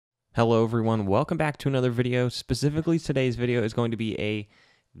Hello everyone, welcome back to another video. Specifically, today's video is going to be a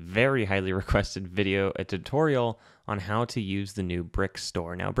very highly requested video, a tutorial on how to use the new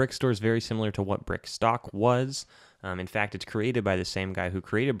BrickStore. Now, BrickStore is very similar to what BrickStock was. In fact, it's created by the same guy who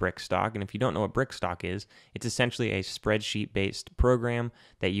created BrickStock, and if you don't know what BrickStock is, it's essentially a spreadsheet-based program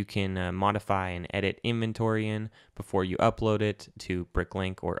that you can modify and edit inventory in before you upload it to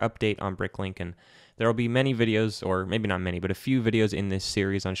BrickLink or update on BrickLink, and there will be many videos, or maybe not many, but a few videos in this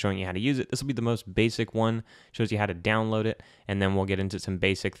series on showing you how to use it. This will be the most basic one, shows you how to download it, and then we'll get into some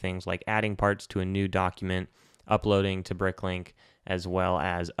basic things like adding parts to a new document, uploading to BrickLink, as well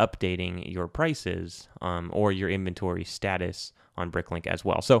as updating your prices or your inventory status on BrickLink as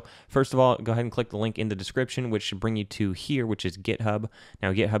well. So first of all, go ahead and click the link in the description, which should bring you to here, which is GitHub.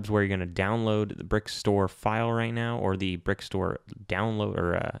 Now, GitHub's where you're going to download the BrickStore file right now, or the BrickStore download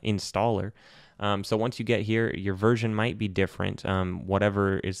or installer. So once you get here, your version might be different.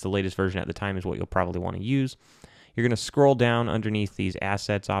 Whatever is the latest version at the time is what you'll probably want to use. You're going to scroll down underneath these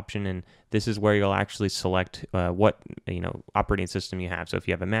assets option, and this is where you'll actually select what operating system you have. So if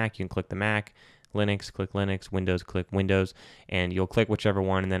you have a Mac, you can click the Mac. Linux, click Linux. Windows, click Windows, and you'll click whichever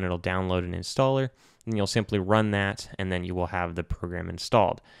one, and then it'll download an installer, and you'll simply run that, and then you will have the program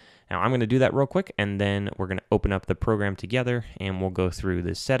installed. Now, I'm going to do that real quick, and then we're going to open up the program together, and we'll go through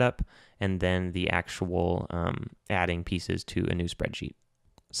the setup and then the actual adding pieces to a new spreadsheet.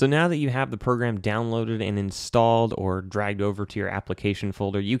 So now that you have the program downloaded and installed or dragged over to your application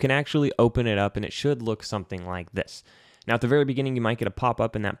folder, you can actually open it up, and it should look something like this. Now, at the very beginning, you might get a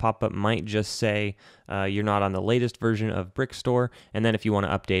pop-up, and that pop-up might just say you're not on the latest version of BrickStore, and then if you want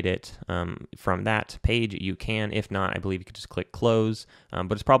to update it from that page, you can. If not, I believe you could just click Close,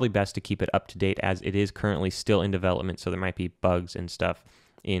 but it's probably best to keep it up to date as it is currently still in development, so there might be bugs and stuff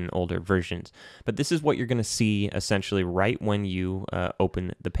in older versions. But this is what you're going to see essentially right when you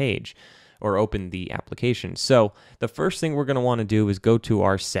open the page or open the application. So the first thing we're going to want to do is go to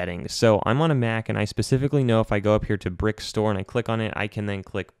our settings. So I'm on a Mac, and I specifically know if I go up here to BrickStore and I click on it, I can then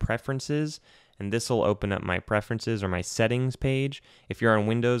click Preferences, and this will open up my preferences or my settings page. If you're on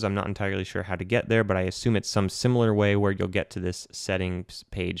Windows, I'm not entirely sure how to get there, but I assume it's some similar way where you'll get to this settings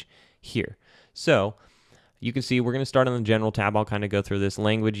page here. So you can see we're going to start on the general tab. I'll kind of go through this.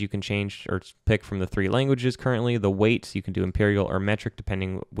 Language, you can change or pick from the 3 languages currently. The weights, you can do imperial or metric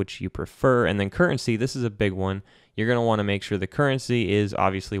depending which you prefer. And then currency, this is a big one. You're going to want to make sure the currency is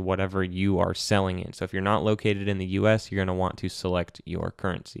obviously whatever you are selling in. So if you're not located in the US, you're going to want to select your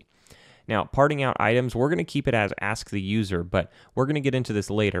currency. Now, parting out items, we're going to keep it as ask the user, but we're going to get into this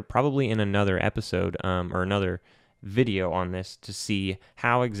later, probably in another episode or another video on this to see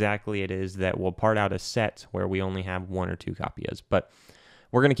how exactly it is that we'll part out a set where we only have 1 or 2 copies. But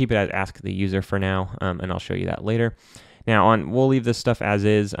we're going to keep it as ask the user for now, and I'll show you that later. Now, we'll leave this stuff as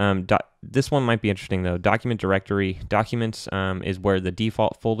is. This one might be interesting though. Document directory. Documents is where the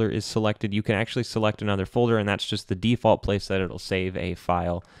default folder is selected. You can actually select another folder, and that's just the default place that it'll save a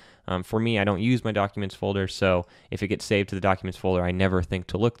file. For me, I don't use my documents folder, so if it gets saved to the documents folder, I never think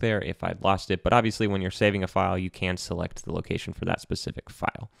to look there if I'd lost it. But obviously, when you're saving a file, you can select the location for that specific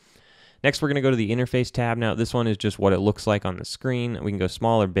file. Next, we're going to go to the interface tab. Now, this one is just what it looks like on the screen. We can go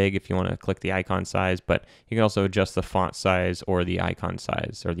small or big if you want to click the icon size, but you can also adjust the font size or the icon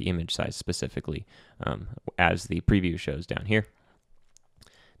size or the image size specifically as the preview shows down here.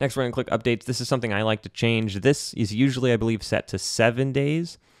 Next, we're going to click updates. This is something I like to change. This is usually, I believe, set to 7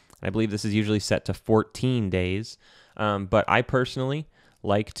 days. I believe this is usually set to 14 days, but I personally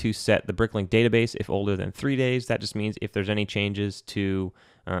like to set the BrickLink database if older than 3 days. That just means if there's any changes to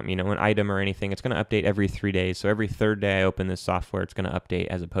an item or anything, it's going to update every 3 days. So every 3rd day I open this software, it's going to update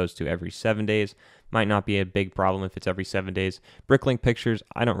as opposed to every 7 days. Might not be a big problem if it's every 7 days. BrickLink pictures,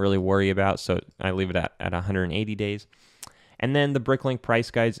 I don't really worry about, so I leave it at 180 days. And then the BrickLink price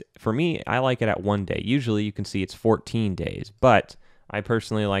guides, for me, I like it at 1 day. Usually you can see it's 14 days, but I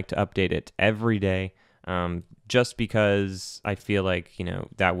personally like to update it every day just because I feel like,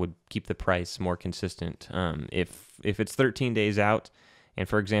 that would keep the price more consistent. If it's 13 days out and,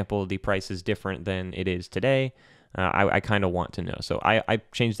 for example, the price is different than it is today, I kind of want to know. So I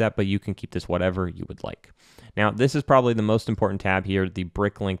changed that, but you can keep this whatever you would like. Now, this is probably the most important tab here, the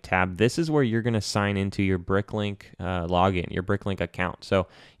BrickLink tab. This is where you're going to sign into your BrickLink login, your BrickLink account. So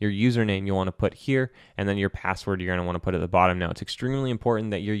your username you want to put here, and then your password you're going to want to put at the bottom. Now, it's extremely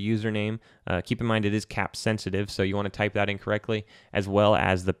important that your username, keep in mind it is cap sensitive, so you want to type that in correctly, as well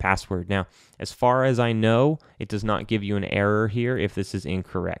as the password. Now, as far as I know, it does not give you an error here if this is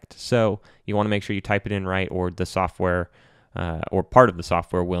incorrect. So you want to make sure you type it in right, or the software or part of the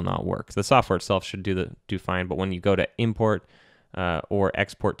software will not work. The software itself should do fine, but when you go to import or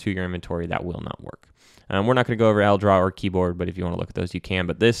export to your inventory, that will not work. We're not going to go over LDraw or keyboard, but if you want to look at those, you can.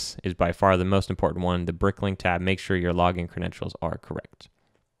 But this is by far the most important one, the BrickLink tab. Make sure your login credentials are correct.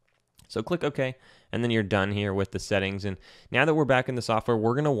 So click OK, and then you're done here with the settings. And now that we're back in the software,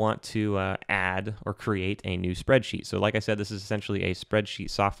 we're going to want to add or create a new spreadsheet. So like I said, this is essentially a spreadsheet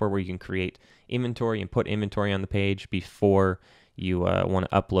software where you can create inventory and put inventory on the page before you want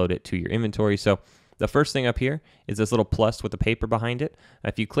to upload it to your inventory. So the first thing up here is this little plus with the paper behind it.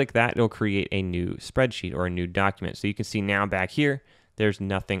 If you click that, it'll create a new spreadsheet or a new document. So you can see now back here, there's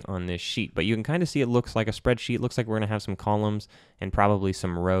nothing on this sheet, but you can kind of see it looks like a spreadsheet. It looks like we're going to have some columns and probably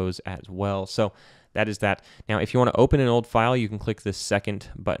some rows as well. So that is that. Now, if you want to open an old file, you can click this second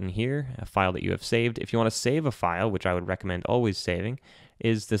button here, a file that you have saved. If you want to save a file, which I would recommend always saving,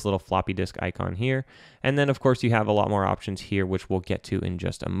 is this little floppy disk icon here. And then, of course, you have a lot more options here, which we'll get to in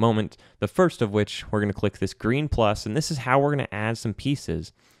just a moment. The first of which, we're going to click this green plus, and this is how we're going to add some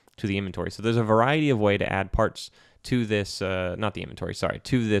pieces to the inventory. So there's a variety of ways to add parts to this, not the inventory, sorry,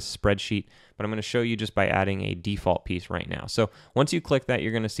 to this spreadsheet, but I'm going to show you just by adding a default piece right now. So once you click that,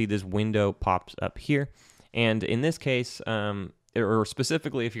 you're going to see this window pops up here. And in this case, or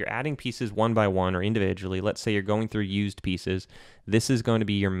specifically if you're adding pieces one by one or individually, let's say you're going through used pieces, this is going to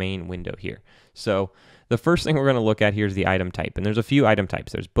be your main window here. So the first thing we're going to look at here is the item type. And there's a few item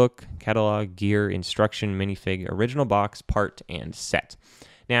types. There's book, catalog, gear, instruction, minifig, original box, part, and set.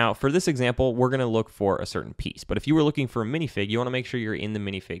 Now, for this example, we're going to look for a certain piece. But if you were looking for a minifig, you want to make sure you're in the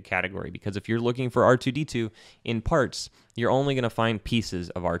minifig category, because if you're looking for R2-D2 in parts, you're only going to find pieces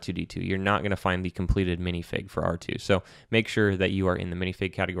of R2-D2. You're not going to find the completed minifig for R2. So make sure that you are in the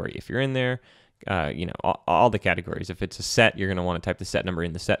minifig category. If you're in there, you know, all the categories. If it's a set, you're going to want to type the set number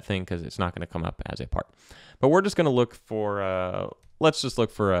in the set thing because it's not going to come up as a part. But we're just going to look for, let's just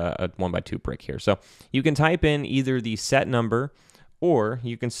look for a 1x2 brick here. So you can type in either the set number, or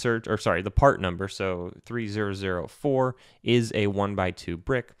you can search, or sorry, the part number. So 3004 is a 1x2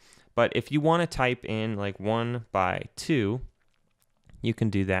 brick. But if you want to type in like 1x2, you can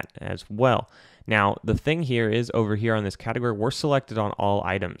do that as well. Now, the thing here is over here on this category, we're selected on all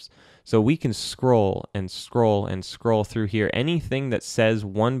items. So we can scroll and scroll and scroll through here. Anything that says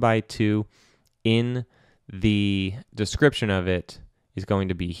 1x2 in the description of it is going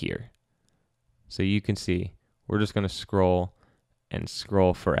to be here. So you can see, we're just going to scroll and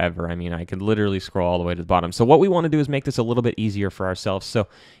scroll forever. I mean, I could literally scroll all the way to the bottom. So what we want to do is make this a little bit easier for ourselves. So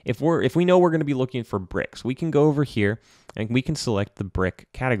if we know we're going to be looking for bricks, we can go over here and we can select the brick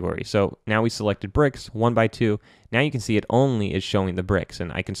category. So now we selected bricks, 1x2. Now you can see it only is showing the bricks,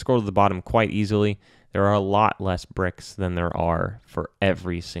 and I can scroll to the bottom quite easily. There are a lot less bricks than there are for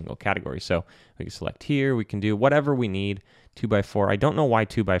every single category. So we can select here, we can do whatever we need. 2x4. I don't know why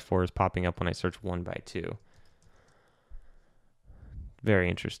 2x4 is popping up when I search 1x2.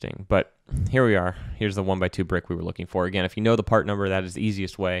 Very interesting, but here we are. Here's the 1x2 brick we were looking for. Again, if you know the part number, that is the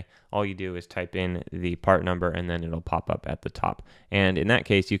easiest way. All you do is type in the part number and then it'll pop up at the top. And in that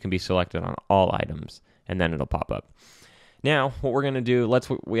case, you can be selected on all items and then it'll pop up. Now, what we're gonna do,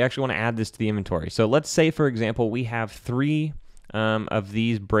 we actually wanna add this to the inventory. So let's say, for example, we have 3 of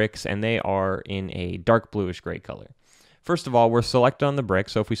these bricks and they are in a dark bluish gray color. First of all, we're selected on the brick.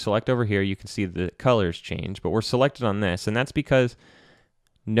 So if we select over here, you can see the colors change, but we're selected on this, and that's because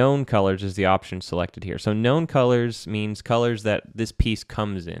known colors is the option selected here. So known colors means colors that this piece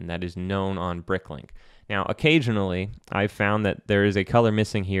comes in, that is known on BrickLink. Now, occasionally, I've found that there is a color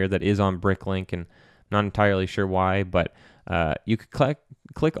missing here that is on BrickLink, and I'm not entirely sure why, but you could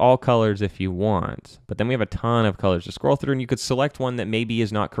click all colors if you want, but then we have a ton of colors to scroll through, and you could select one that maybe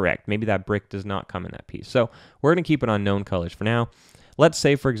is not correct. Maybe that brick does not come in that piece. So we're going to keep it on known colors for now. Let's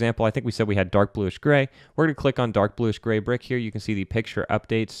say, for example, I think we said we had dark bluish gray. We're going to click on dark bluish gray brick here. You can see the picture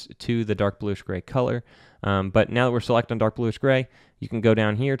updates to the dark bluish gray color. But now that we're selected on dark bluish gray, you can go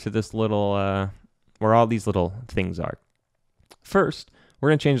down here to this little, where all these little things are. First, we're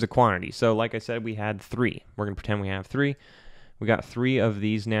going to change the quantity. So like I said, we had 3. We're going to pretend we have 3. We got 3 of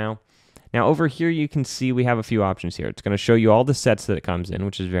these now. Now over here, you can see we have a few options here. It's going to show you all the sets that it comes in,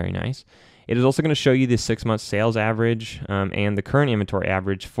 which is very nice. It is also going to show you the 6-month sales average and the current inventory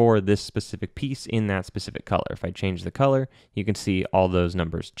average for this specific piece in that specific color. If I change the color, you can see all those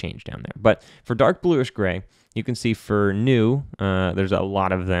numbers change down there. But for dark bluish gray, you can see for new, there's a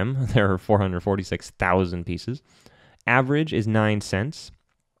lot of them. There are 446,000 pieces. Average is 9 cents.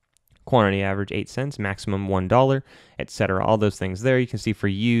 Quantity average 8 cents, maximum $1, etc. All those things there. You can see for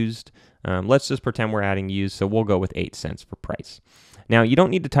used, let's just pretend we're adding used, so we'll go with 8 cents for price. Now, you don't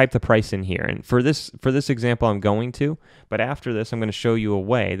need to type the price in here, and for this example, I'm going to, but after this, I'm going to show you a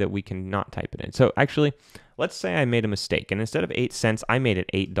way that we can not type it in. So actually, let's say I made a mistake, and instead of 8 cents, I made it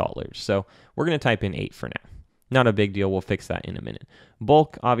 $8. So we're going to type in 8 for now. Not a big deal. We'll fix that in a minute.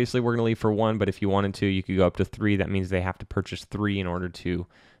 Bulk, obviously, we're going to leave for 1, but if you wanted to, you could go up to 3. That means they have to purchase 3 in order to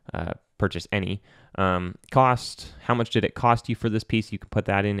purchase any. Cost, how much did it cost you for this piece? You can put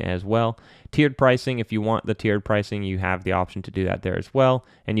that in as well. Tiered pricing, if you want the tiered pricing, you have the option to do that there as well,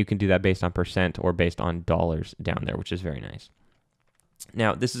 and you can do that based on percent or based on dollars down there, which is very nice.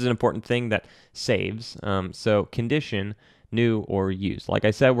 Now, this is an important thing that saves. So condition, new or used. Like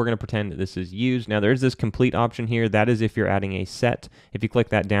I said, we're going to pretend that this is used. Now, there's this complete option here. That is if you're adding a set. If you click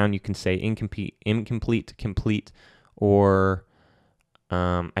that down, you can say incomplete, complete, or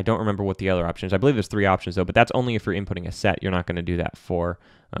I don't remember what the other option is. I believe there's 3 options though, but that's only if you're inputting a set. You're not going to do that for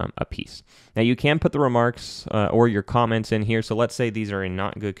a piece. Now you can put the remarks or your comments in here. So let's say these are in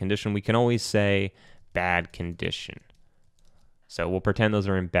not good condition. We can always say bad condition. So we'll pretend those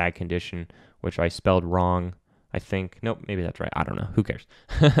are in bad condition, which I spelled wrong, I think. Nope, maybe that's right. I don't know. Who cares?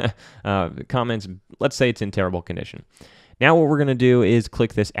 Comments, let's say it's in terrible condition. Now what we're going to do is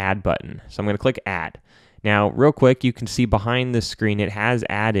click this add button. So I'm going to click add. Now, real quick, you can see behind the screen, it has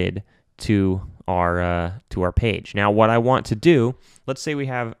added to our page. Now, what I want to do, let's say we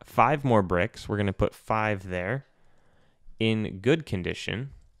have 5 more bricks. We're going to put 5 there in good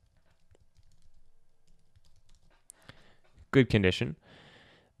condition. Good condition.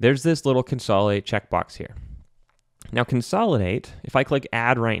 There's this little consolidate checkbox here. Now, consolidate, if I click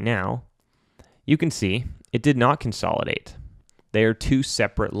add right now, you can see it did not consolidate. They are 2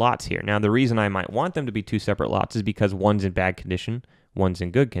 separate lots here. Now, the reason I might want them to be 2 separate lots is because one's in bad condition, one's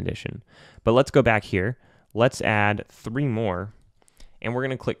in good condition. But let's go back here. Let's add 3 more, and we're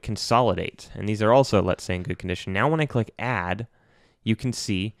going to click consolidate. And these are also, let's say, in good condition. Now, when I click add, you can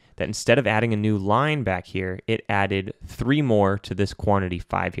see that instead of adding a new line back here, it added 3 more to this quantity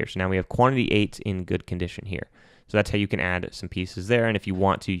 5 here. So now we have quantity 8 in good condition here. So that's how you can add some pieces there, and if you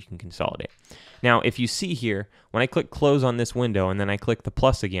want to, you can consolidate. Now, if you see here, when I click close on this window and then I click the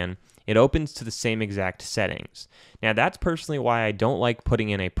plus again, it opens to the same exact settings. Now, that's personally why I don't like putting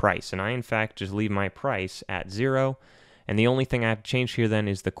in a price, and I, in fact, just leave my price at 0, and the only thing I have to change here then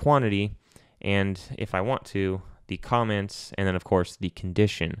is the quantity, and if I want to, the comments, and then, of course, the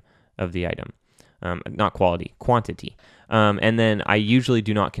condition of the item. Not quality, quantity. And then I usually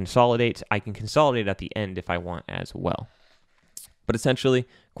do not consolidate. I can consolidate at the end if I want as well. But essentially,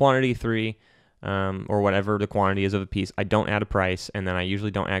 quantity 3, or whatever the quantity is of a piece, I don't add a price, and then I usually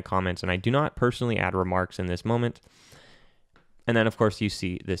don't add comments, and I do not personally add remarks in this moment. And then, of course, you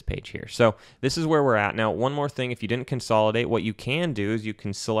see this page here. So this is where we're at. Now, one more thing, if you didn't consolidate, what you can do is you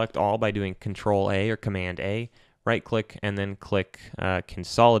can select all by doing Control-A or Command-A, right-click, and then click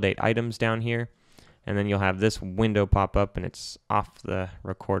Consolidate Items down here. And then you'll have this window pop up, and it's off the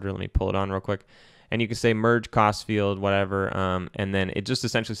recorder. Let me pull it on real quick. And you can say merge cost field, whatever, and then it just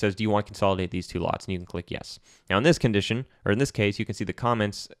essentially says, do you want to consolidate these 2 lots? And you can click yes. Now in this condition, or in this case, you can see the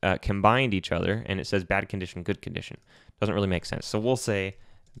comments combined each other, and it says bad condition, good condition. Doesn't really make sense. So we'll say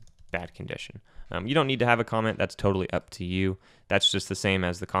bad condition. You don't need to have a comment. That's totally up to you. That's just the same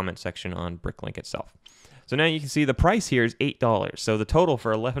as the comment section on BrickLink itself. So now you can see the price here is $8. So the total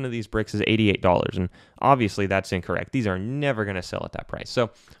for 11 of these bricks is $88. And obviously that's incorrect. These are never going to sell at that price. So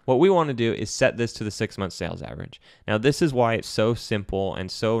what we want to do is set this to the 6-month sales average. Now this is why it's so simple and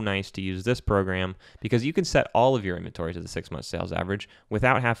so nice to use this program, because you can set all of your inventory to the 6-month sales average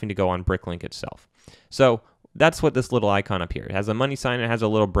without having to go on BrickLink itself. So that's what this little icon up here. It has a money sign. It has a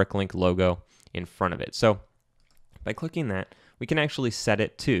little BrickLink logo in front of it. So by clicking that, we can actually set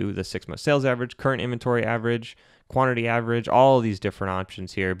it to the 6-month sales average, current inventory average, quantity average, all of these different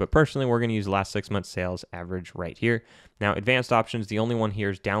options here. But personally, we're going to use last 6 months sales average right here. Now, advanced options, the only one here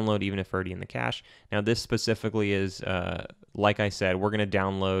is download even if already in the cache. Now, this specifically is, like I said, we're going to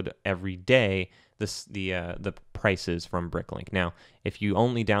download every day the prices from BrickLink. Now, if you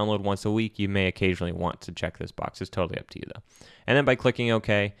only download once a week, you may occasionally want to check this box. It's totally up to you, though. And then by clicking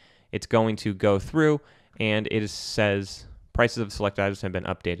OK, it's going to go through, and it says prices of selected items have been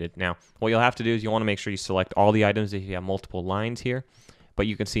updated. Now, what you'll have to do is you want to make sure you select all the items if you have multiple lines here. But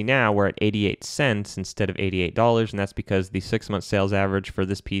you can see now we're at 88 cents instead of $88, and that's because the 6-month sales average for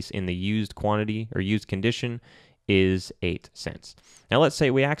this piece in the used quantity or used condition is 8 cents. Now, let's say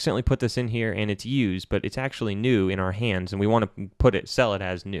we accidentally put this in here and it's used, but it's actually new in our hands, and we want to sell it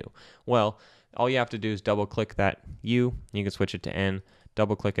as new. Well, all you have to do is double-click that U. You can switch it to N.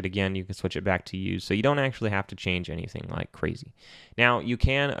 Double-click it again, you can switch it back to use, so you don't actually have to change anything like crazy. Now, you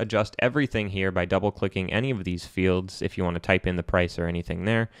can adjust everything here by double-clicking any of these fields if you want to type in the price or anything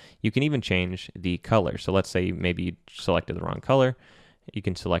there. You can even change the color. So let's say maybe you selected the wrong color, You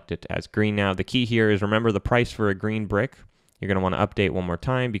can select it as green now. The key here is remember the price for a green brick. You're going to want to update one more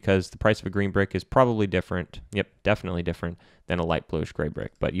time because the price of a green brick is probably different. Yep, definitely different than a light bluish gray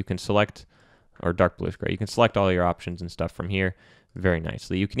brick. But you can select, or dark bluish gray, you can select all your options and stuff from here very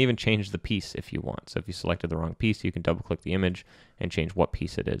nicely. You can even change the piece if you want. So if you selected the wrong piece, you can double click the image and change what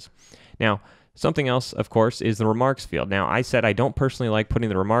piece it is. Now, something else, of course, is the remarks field. Now, I said I don't personally like putting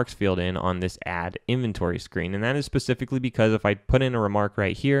the remarks field in on this add inventory screen, and that is specifically because if I put in a remark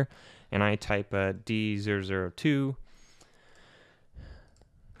right here and I type D002,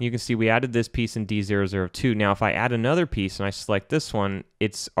 you can see we added this piece in D002. Now, if I add another piece and I select this one,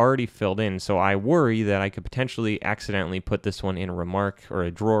 it's already filled in. So I worry that I could potentially accidentally put this one in a remark or a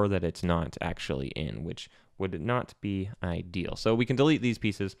drawer that it's not actually in, which would not be ideal. So we can delete these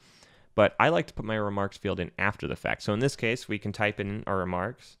pieces, but I like to put my remarks field in after the fact. So in this case, we can type in our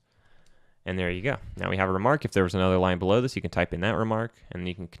remarks, and there you go. Now we have a remark. If there was another line below this, you can type in that remark, and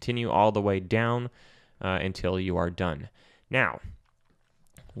you can continue all the way down until you are done. Now,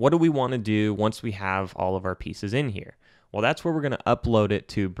 what do we want to do once we have all of our pieces in here? Well, that's where we're going to upload it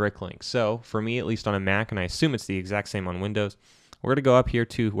to BrickLink. So for me, at least on a Mac, and I assume it's the exact same on Windows, we're going to go up here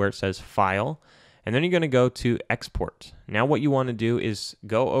to where it says File, and then you're going to go to Export. Now what you want to do is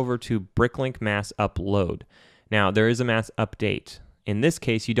go over to BrickLink Mass Upload. Now there is a mass update. In this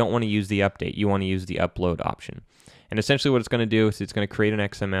case, you don't want to use the update. You want to use the upload option. And essentially what it's going to do is it's going to create an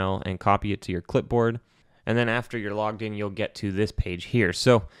XML and copy it to your clipboard. And then after you're logged in, you'll get to this page here.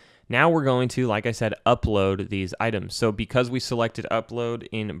 So now we're going to, like I said, upload these items. So because we selected upload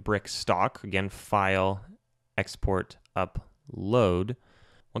in BrickStore, again, File, Export, Upload.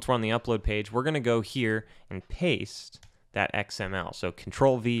 Once we're on the upload page, we're going to go here and paste that XML. So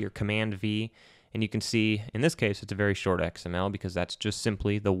Control V or Command V, and you can see in this case it's a very short XML because that's just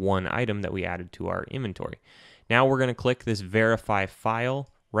simply the one item that we added to our inventory. Now we're going to click this Verify File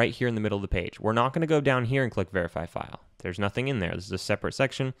right here in the middle of the page. We're not going to go down here and click Verify File. There's nothing in there. This is a separate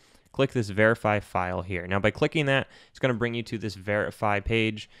section. Click this Verify File here. Now by clicking that, it's going to bring you to this Verify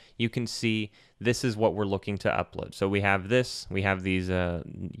page. You can see this is what we're looking to upload. So we have this. We have these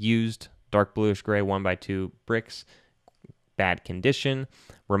used dark bluish gray 1x2 bricks, bad condition.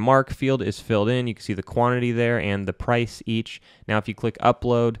 Remark field is filled in. You can see the quantity there and the price each. Now if you click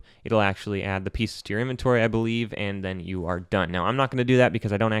upload, it'll actually add the pieces to your inventory, I believe, and then you are done. Now I'm not going to do that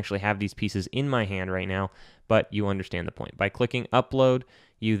because I don't actually have these pieces in my hand right now, but you understand the point. By clicking upload,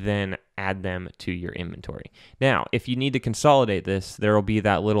 you then add them to your inventory. Now, if you need to consolidate this, there will be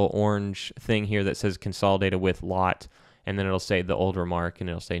that little orange thing here that says consolidated with lot, and then it'll say the old remark, and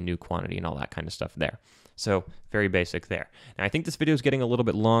it'll say new quantity and all that kind of stuff there. So very basic there. Now I think this video is getting a little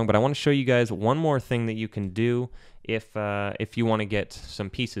bit long, but I want to show you guys one more thing that you can do if you want to get some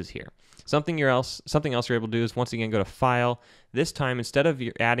pieces here. Something else you're able to do is once again go to File. This time instead of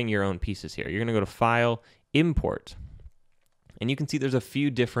adding your own pieces here, you're going to go to File, Import, and you can see there's a few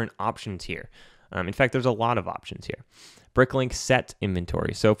different options here. In fact, there's a lot of options here. BrickLink Set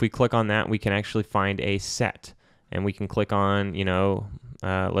Inventory. So if we click on that, we can actually find a set, and we can click on,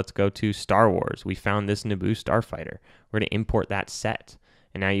 let's go to Star Wars. We found this Naboo Starfighter. We're going to import that set.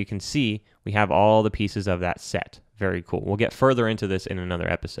 And now you can see we have all the pieces of that set. Very cool. We'll get further into this in another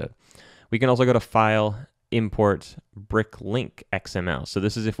episode. We can also go to File, Import, BrickLink XML. So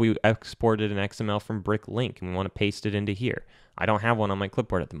this is if we exported an XML from BrickLink and we want to paste it into here. I don't have one on my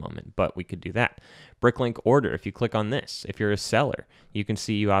clipboard at the moment, but we could do that. BrickLink Order, if you click on this, if you're a seller, you can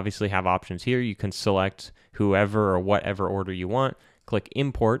see you obviously have options here. You can select whoever or whatever order you want. Click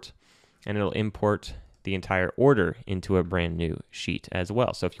Import, and it'll import the entire order into a brand new sheet as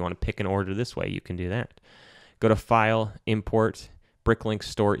well. So if you want to pick an order this way, you can do that. Go to File, Import, BrickLink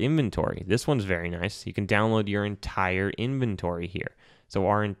Store Inventory. This one's very nice. You can download your entire inventory here. So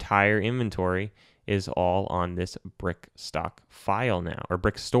our entire inventory is all on this BrickStore file now, or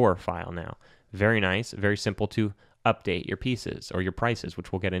BrickStore file now. Very nice, very simple to update your pieces or your prices,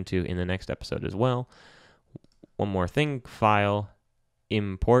 which we'll get into in the next episode as well. One more thing, File,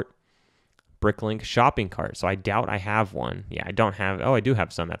 Import, BrickLink shopping cart. So I doubt I have one. Yeah, I don't have, I do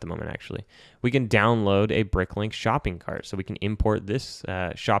have some at the moment actually. We can download a BrickLink shopping cart. So we can import this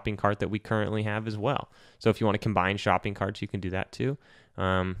shopping cart that we currently have as well. So if you want to combine shopping carts, you can do that too.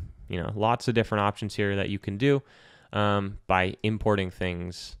 Lots of different options here that you can do by importing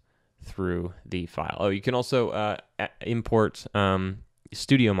things through the file. Oh, you can also import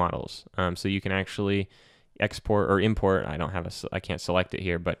studio models. So you can actually export or import. I can't select it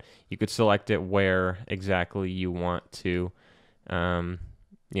here, but you could select it where exactly you want to,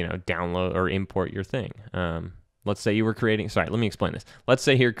 download or import your thing. Let's say you were creating, let me explain this. Let's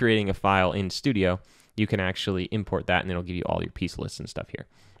say you're creating a file in Studio you can actually import that, and it'll give you all your piece lists and stuff here.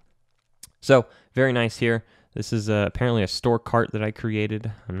 So very nice here. This is apparently a store cart that I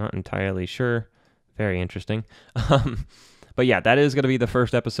created. I'm not entirely sure. Very interesting. But yeah, that is going to be the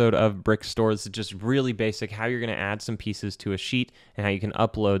first episode of BrickStore. This is just really basic, how you're going to add some pieces to a sheet and how you can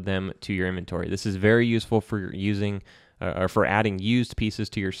upload them to your inventory. This is very useful for using or for adding used pieces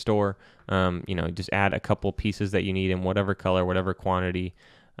to your store. You know, just add a couple pieces that you need in whatever color, whatever quantity,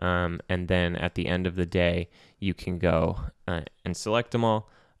 and then at the end of the day, you can go and select them all,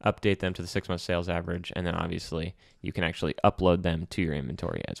 update them to the 6-month sales average, and then obviously you can actually upload them to your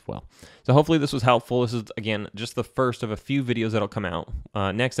inventory as well. So hopefully this was helpful. This is, again, just the first of a few videos that'll come out.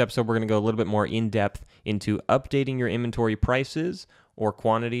 Next episode, we're going to go a little bit more in depth into updating your inventory prices or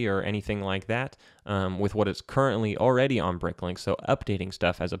quantity or anything like that with what is currently already on BrickLink, so updating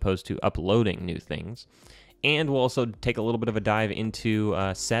stuff as opposed to uploading new things. And we'll also take a little bit of a dive into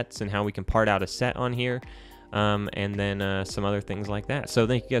sets and how we can part out a set on here. And then some other things like that. So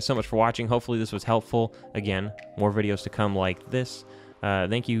thank you guys so much for watching. Hopefully this was helpful. Again, more videos to come like this.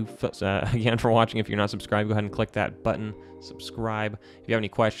 Thank you again for watching. If you're not subscribed, go ahead and click that button, subscribe. If you have any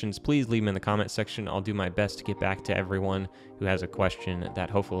questions, please leave them in the comment section. I'll do my best to get back to everyone who has a question that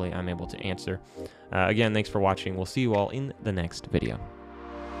hopefully I'm able to answer. Again, thanks for watching. We'll see you all in the next video.